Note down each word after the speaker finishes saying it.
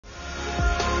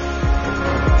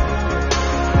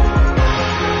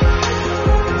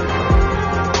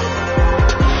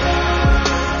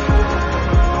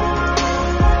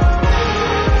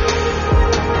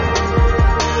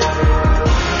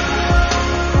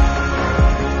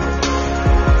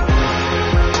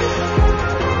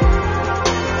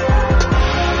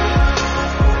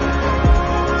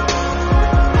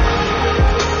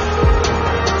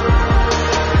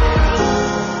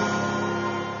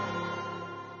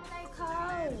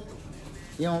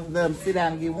You don't let them sit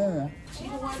down and get warm.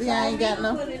 See, I ain't got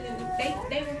no. They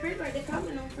refrigerate. They come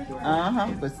in on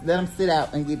refrigerator. But let them sit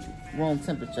out and get room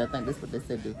temperature. I think that's what they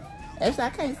said do. Actually, I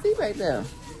can't see right there.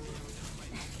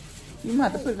 You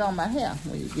might have to put it on my hair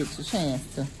when you get your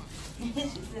chance to.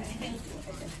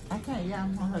 Okay, yeah,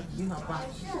 I'm gonna have to get her box.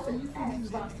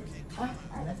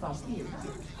 That's on here.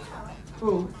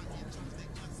 Ooh.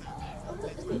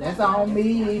 That's on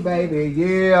me, baby.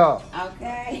 Yeah.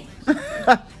 Okay.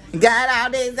 Got all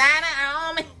designer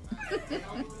on me.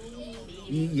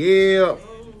 Yeah.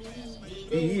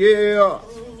 Yeah.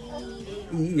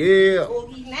 Yeah.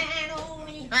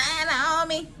 Line on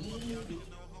me.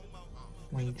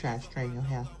 When you try to straighten your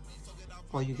hair,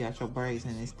 or you got your braids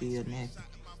and it's still nasty,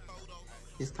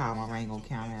 it's called my Rango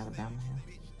County, Alabama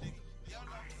hair.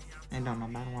 And don't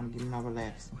nobody want to get no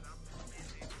relaxing.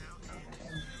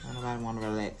 Don't nobody want to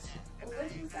relax.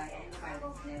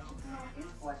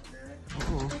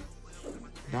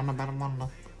 Don't nobody want to.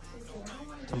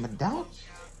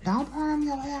 Don't perm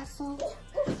your hair, so.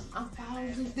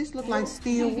 This look like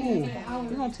steel wool.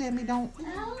 You gonna tell me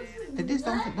that this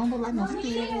don't look like no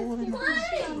steel wool?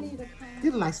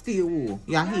 This look like steel wool.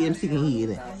 Y'all hear him? She can hear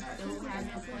that.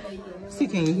 She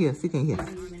can hear. She can hear.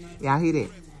 Y'all hear that?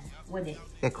 What is?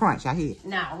 That crunch. Y'all hear it?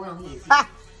 Nah, we don't hear it. Ha!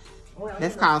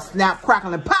 That's called snap,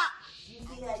 crackle, and pop.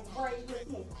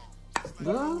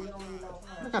 Girl,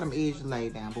 look at them edges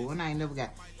laid down, boo. And I ain't never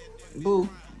got, boo.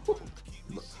 Who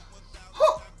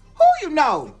you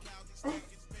know?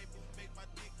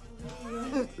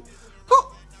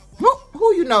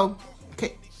 Who you know?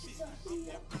 Okay.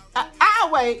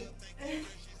 I'll wait.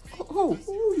 Who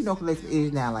you know can lay some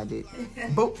edges down like this?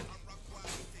 Boo.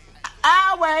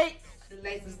 I'll wait.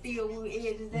 Lay some steel wool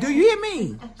edges down. Do you hear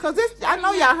me? Cause this, I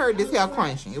know y'all heard this hair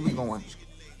crunching. It was going.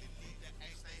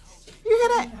 You hear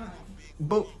that?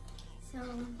 Boo.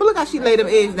 But look how she laid them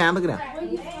edges down. Look at that. Who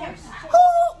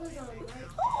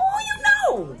you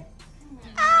know?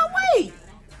 I'll wait.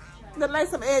 Then lay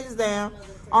some edges down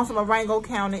on some Rango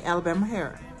County, Alabama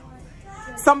hair.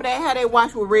 Some of that hair they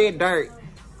wash with red dirt.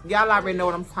 Y'all already know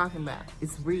what I'm talking about.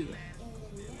 It's real.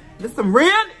 There's some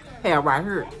real hair right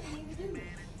here.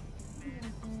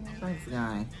 Thanks,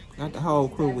 guy. Got the whole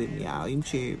crew with me, y'all. Even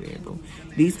Cherry Bear, boo.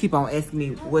 These keep on asking me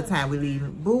what time we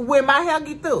leaving. Boo, when my hair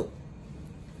get through?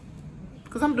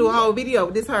 Because I'm going to do a whole video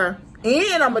with this hair.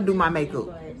 And I'm going to do my makeup.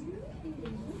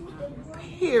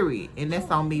 Period. And that's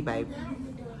on me, baby.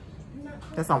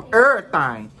 That's on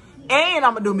everything. And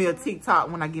I'm going to do me a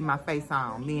TikTok when I get my face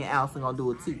on. Me and Allison going to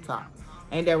do a TikTok.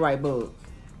 Ain't that right, bud?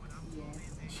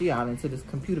 She all into this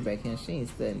computer back here. She ain't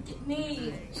studying.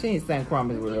 She ain't studying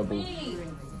Crombie real, boo.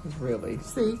 Really.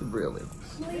 See? Really.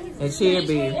 And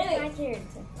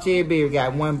Cherry Bear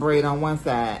got one braid on one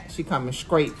side. She coming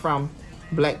straight from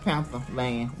Black Panther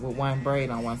land with one braid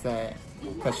on one side.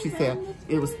 Because she said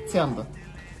it was tender.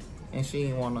 And she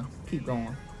didn't want to keep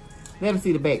going. Let me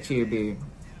see the back, Cherry Bear.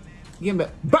 Give me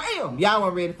BAM! Y'all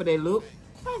weren't ready for that look.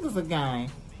 That was a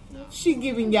game. She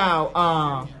giving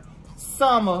y'all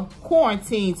summer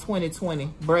quarantine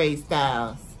 2020 braid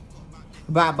styles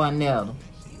by Bonetta.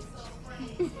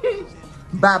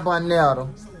 By Bonetta.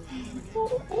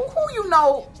 Who you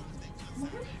know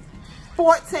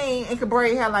 14 and can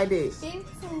braid hair like this?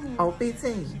 15. Oh,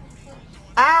 15.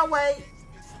 I'll wait.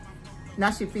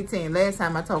 Now she 15. Last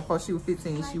time I told her she was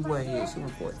 15, she wasn't yet. She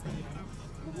was 14.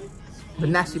 But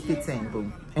now she 15,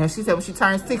 boo. And she said when she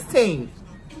turns 16,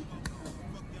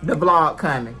 the vlog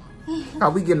coming.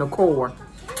 Cause we getting a cord.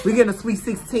 We getting a sweet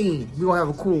 16. We gonna have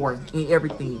a cord and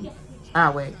everything.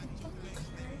 I'll wait.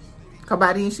 Cause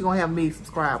by then she gonna have me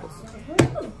subscribers.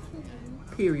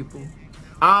 Period, boo.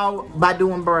 All by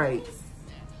doing braids.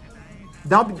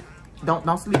 Don't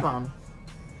sleep on them.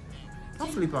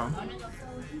 Don't sleep on them.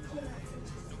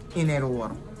 In that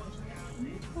order.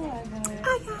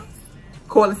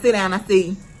 Corley, sit down. I see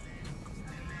you.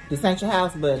 This ain't your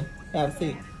house, buddy. Have a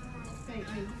seat.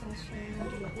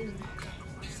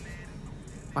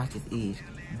 Watch this edge.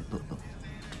 Look.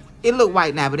 It look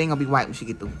white now, but it ain't gonna be white when she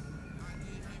get through.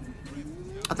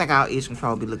 I think our edge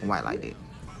control be looking white like that.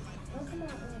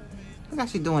 Look how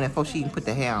she doing that before she even put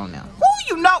the hair on now.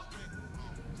 Who you know?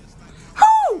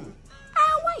 Who?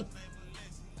 I'll wait.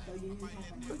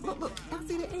 Look. Y'all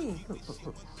see the edge?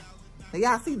 Look. Now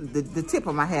y'all see the tip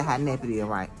of my hair, how nappy it is,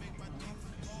 right?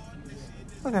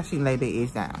 Look how she laid that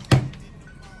edge down.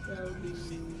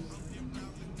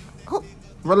 Oh,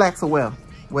 relax her well,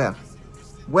 boo.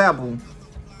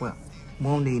 Well,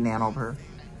 won't need that over her.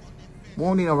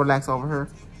 Won't need no relax over her.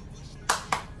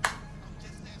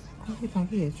 What do you think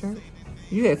he is, church?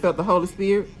 You had felt the Holy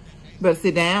Spirit. Better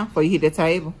sit down before you hit that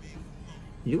table.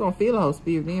 You gonna feel the Holy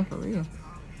Spirit then, for real.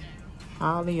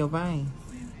 All in your veins.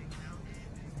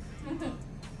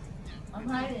 I'm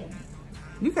hiding.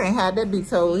 You can't hide that big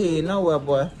toe head nowhere,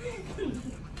 boy.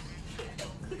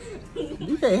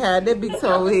 You can't hide that big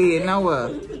toe head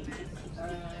nowhere.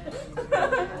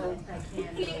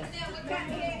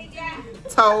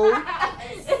 Toad.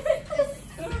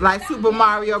 Like Super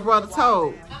Mario Brother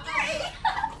Toad.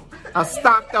 A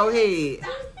Stockto head.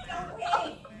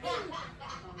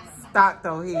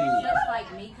 Stockto head. Just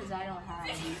like me, because I don't have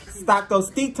these. Stockto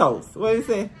Stitos. What is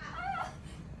it?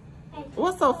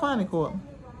 What's so funny, Courtney?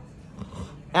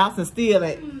 Allison still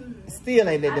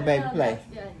ain't let the baby play.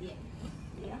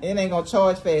 It ain't gonna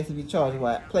charge fast if you charge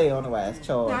wide. Play on the wise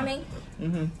charge. Mommy?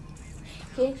 Mm-hmm.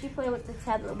 Can't you play with the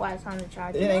tablet while it's on the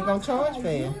charger? It ain't gonna charge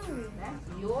fast.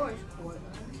 That's yours, Portland.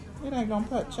 It ain't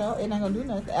gonna charge. It ain't gonna do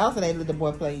nothing. Allison ain't let the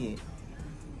boy play yet.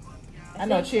 I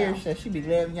know Cherish said she be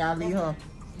glad y'all leave her.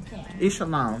 It's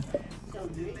alone.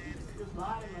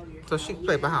 So she can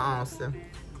play by her own self.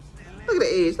 Look at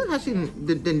the edge. Look how she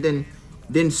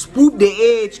then swoop the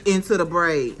edge into the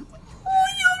braid. Who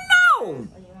you know?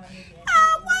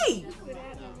 I'll wait.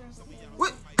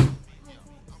 What?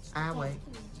 I'll wait.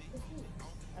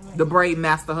 The braid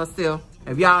master herself.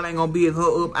 If y'all ain't gonna build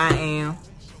her up, I am.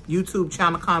 YouTube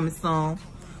channel coming soon.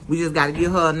 We just gotta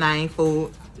give her a name for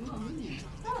it.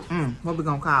 What we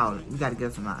gonna call it? We gotta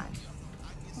get us a name.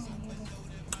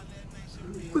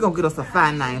 We gonna get us a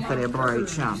fine name for that braid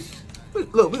channel.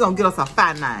 Look, we gonna get us a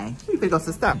fine name. We finna go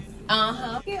to stop.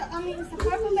 Yeah, I mean, it's a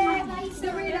purple bag,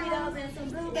 Doritos,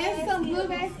 and some blue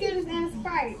bag Skittles and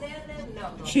Sprite.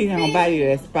 She ain't gonna buy you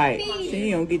that Sprite. She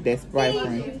ain't gonna get that Sprite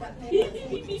from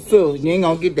you. So, you ain't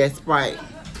gonna get that Sprite.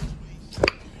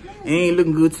 It ain't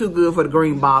looking good, too good for the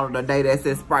green bottle today that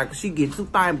says Sprite. Cause she get too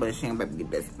fine, but she ain't about to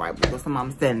get that Sprite. Because some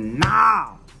mama said,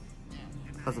 no.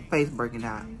 Because her face breaking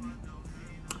out.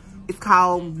 It's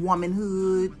called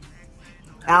womanhood.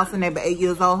 Allison at 8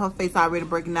 years old, her face already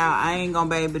breaking out. I ain't gonna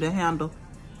be able to handle.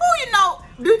 Who you know?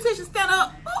 Do Tisha stand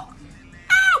up?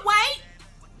 I'll wait.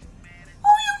 Who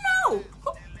you know?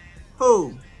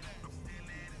 Who?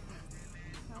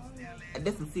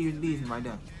 That's some serious business right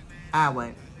there. I'll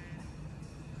wait.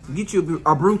 Get you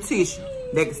a brutish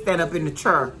that can stand up in the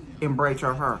chair and braid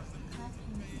your hair.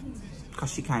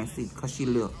 Cause she can't see, cause she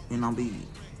little and on big.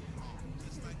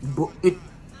 But it.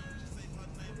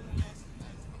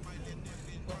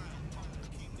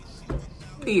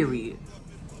 Period.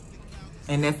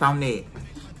 And that's on that.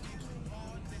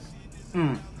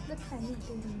 And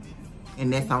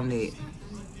that's on that.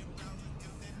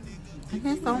 And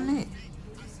that's on that.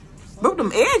 Look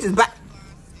them edges back.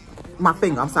 My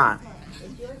finger, I'm sorry.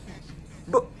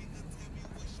 But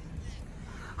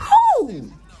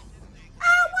who?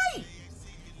 I'll wait.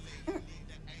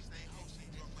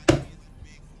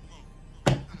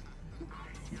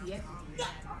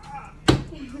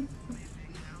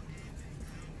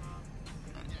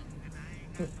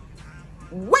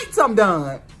 Wait till I'm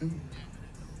done.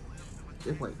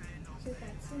 Just wait.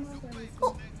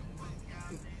 Oh.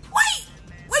 Wait!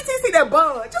 Wait till you see that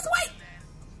bun. Just wait.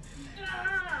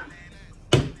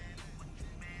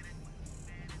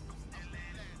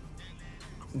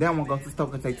 That one go to the store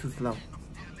because they too slow.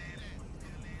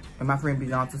 And my friend be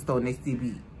going to the store and they still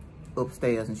be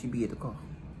upstairs and she be at the car.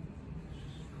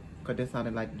 Because that's how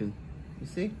they like to do. You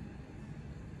see?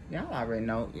 Y'all already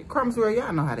know. Crumbs where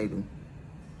y'all know how they do.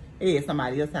 Yeah,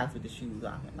 somebody else's house with the shoes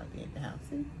on it like that at the house.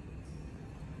 See?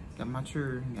 Got my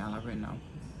children. Y'all already know.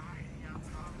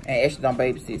 And Ashley don't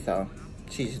babysit, so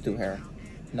she just do her.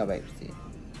 No babysit.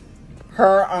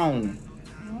 Her own.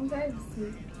 No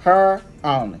babysit. Her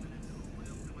own.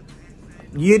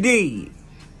 You did.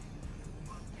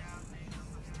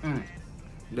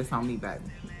 That's on me, baby.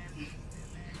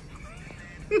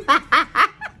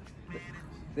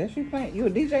 That's you playing? You a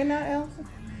DJ now, Elsa?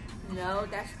 No,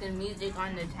 that's the music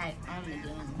on the game.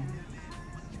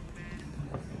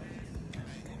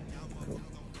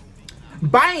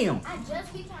 Bam!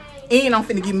 And I'm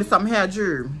finna give me some hair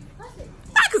jewelry.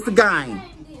 That is the game.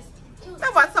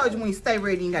 That's why I told you when you stay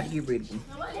ready, you got to get ready.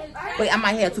 But I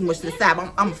might have too much to the side, but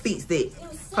I'm gonna fix that.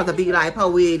 Cause I be like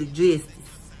poetic justice.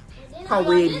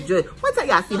 Poetic justice. Wait till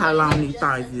y'all see how long these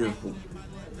things is for.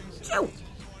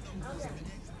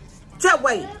 Just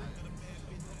wait.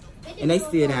 And they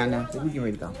still down there. So we get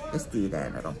ready to go. They still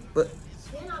down there though. But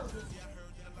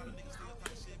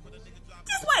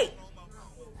just wait.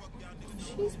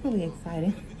 She's really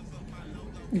excited.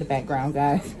 In the background,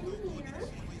 guys.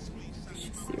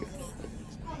 She's serious.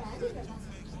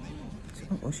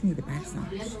 Oh, she need to back some.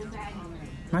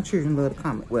 My children love to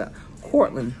comment. Well,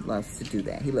 Cortland loves to do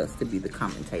that. He loves to be the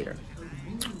commentator.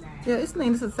 Yeah, it's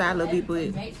leaning to the side a little bit,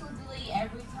 but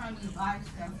every time you buy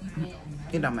stuff, you get another.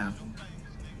 It don't matter.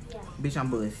 Bitch, I'm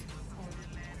bussing.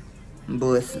 I'm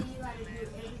bussing.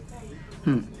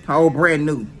 Whole brand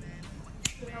new.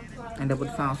 And that's what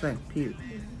the song say. Period.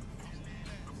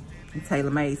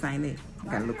 Tailor made, ain't it?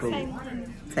 Gotta look over.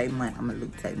 Take money. I'm gonna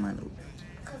look take money.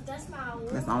 That's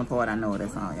the only part I know.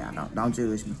 That's all, y'all. Don't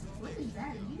judge me.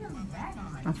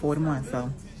 I'm 41,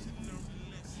 so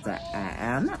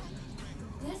I don't know.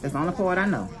 That's the only part I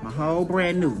know. My whole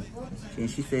brand new. And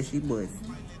she said she was.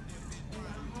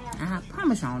 I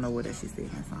promise I don't know what that she said in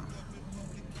that song.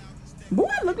 Boy,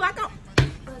 I look like a.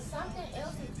 But something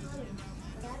else is funny.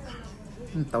 But I don't know.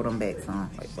 Let me throw them back some.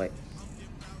 Wait.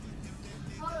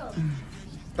 Hold up.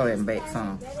 Throw them back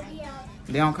some. Better be out.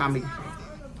 They don't call me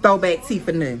throwback T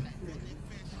for nothing.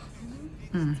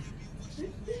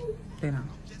 They don't.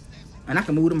 And I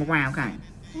can move them around, kind of.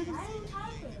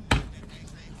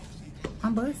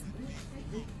 I'm busting.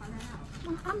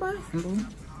 I'm busting, boo.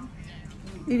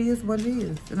 It is what it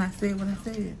is. And I said what I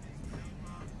said.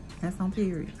 That's on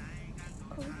period.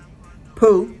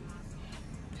 Pooh.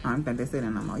 I don't think they said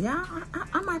that no more. Yeah,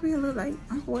 I might be a little late.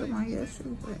 I'm 41 years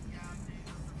too, but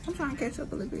I'm trying to catch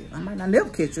up a little bit. I might not never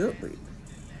catch up, but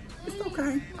it's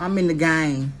okay. I'm in the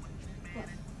game.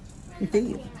 You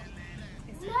feel?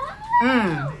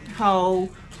 Whole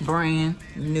brand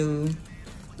new.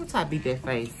 What type beat that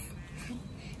face?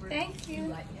 Thank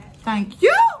you. Thank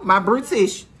you. My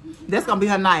brutish. That's gonna be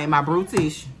her name, my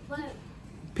brutish.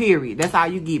 Period. That's how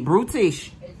you get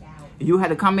brutish. You had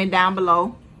to comment down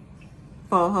below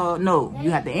for her. No, you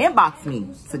have to inbox me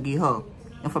to get her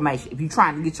information if you're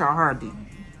trying to get your hair done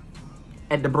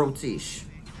at the brutish.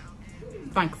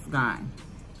 Thanks, guys.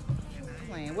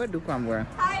 Playing. Where do come where?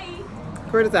 Hi.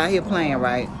 Critters out here playing,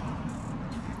 right?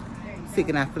 See,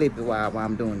 can I flip it while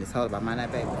I'm doing this? Hold up, I might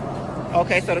not, baby.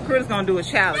 Okay, so the critters gonna do a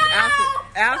challenge.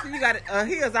 Allison, you got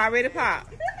heels already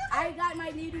popped. I got my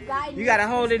little guy. You gotta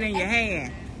hold it in your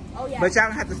hand. Oh yeah. But y'all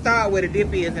gonna have to start where the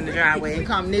dip is in the driveway and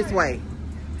come this way.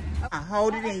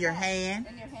 Hold it in your hand.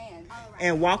 In your hand.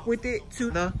 And walk with it to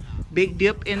the big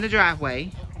dip in the driveway.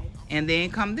 Okay. And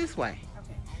then come this way.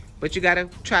 Okay. But you gotta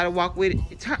try to walk with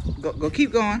it. Go,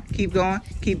 keep going, keep going,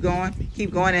 keep going,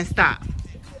 keep going, and stop.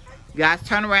 Guys,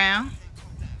 turn around.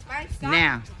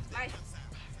 Now,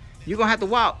 you're gonna have to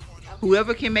walk.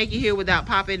 Whoever can make it here without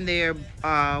popping their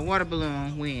water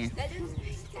balloon wins. That doesn't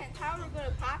make sense. How are we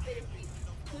gonna pop it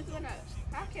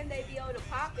how can they be able to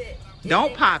pop it?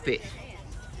 Don't pop it.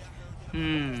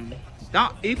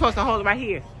 You're supposed to hold it right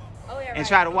here. Oh, yeah, and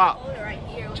try to walk. Hold it right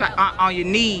here. Try on your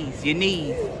knees. Your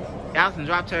knees. Allison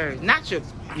dropped hers. Not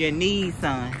your knees,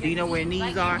 son. Do you know where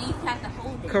knees are? Your knees have to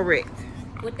hold it. Correct.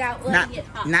 Without letting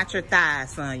it pop. Not your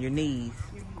thighs, son. Your knees.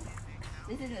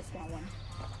 This isn't a small one.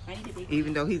 I need a big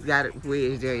Even though he's got it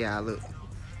wedged there, y'all. Look.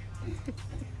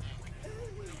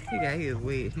 He got his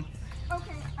wedged. Okay,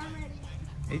 I'm ready.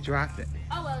 He dropped it.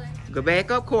 Oh, well then. Go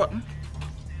back up, Courtney.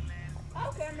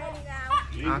 Okay, I'm ready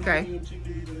now. Okay.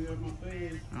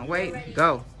 Oh, wait.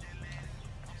 Go.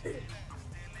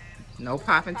 No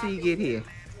popping till you get here.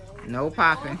 No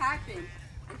popping. What happened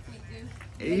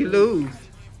if we do? You lose.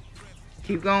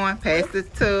 Keep going. Pass the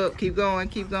tub. Keep going.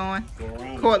 Keep going.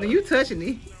 Courtney, you touching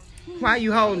it. Why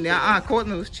you holding it?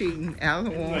 Courtney was cheating.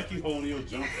 Allison won. Like you holding your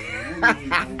jumper.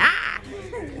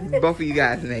 Both of you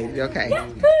guys made it. Okay.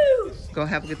 Go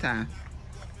have a good time.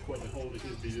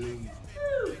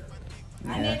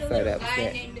 Yeah, so that was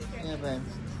it. Yeah, baby.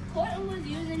 Courtney was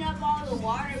using up all the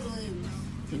water balloons.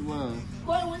 He was.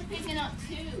 Courtney was picking up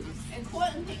 2. And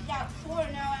Courtney picked out 4.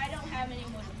 Now I don't have any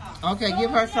more to pop. Okay,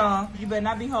 give her some. You better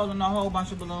not be holding a whole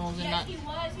bunch of balloons. And Yes, not... he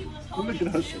was Look holding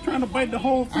at her. She's trying to bite the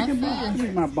whole freaking bone. Give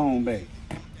me my bone back.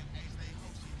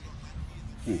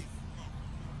 Need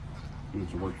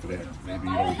to work for that. Maybe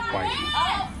you don't bite me.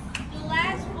 Oh, the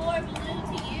last 4 balloons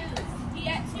he used. He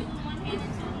had 2 in one hand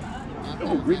and 2 in the other.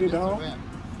 Oh, greedy dog. All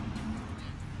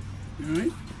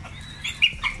right.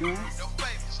 All right.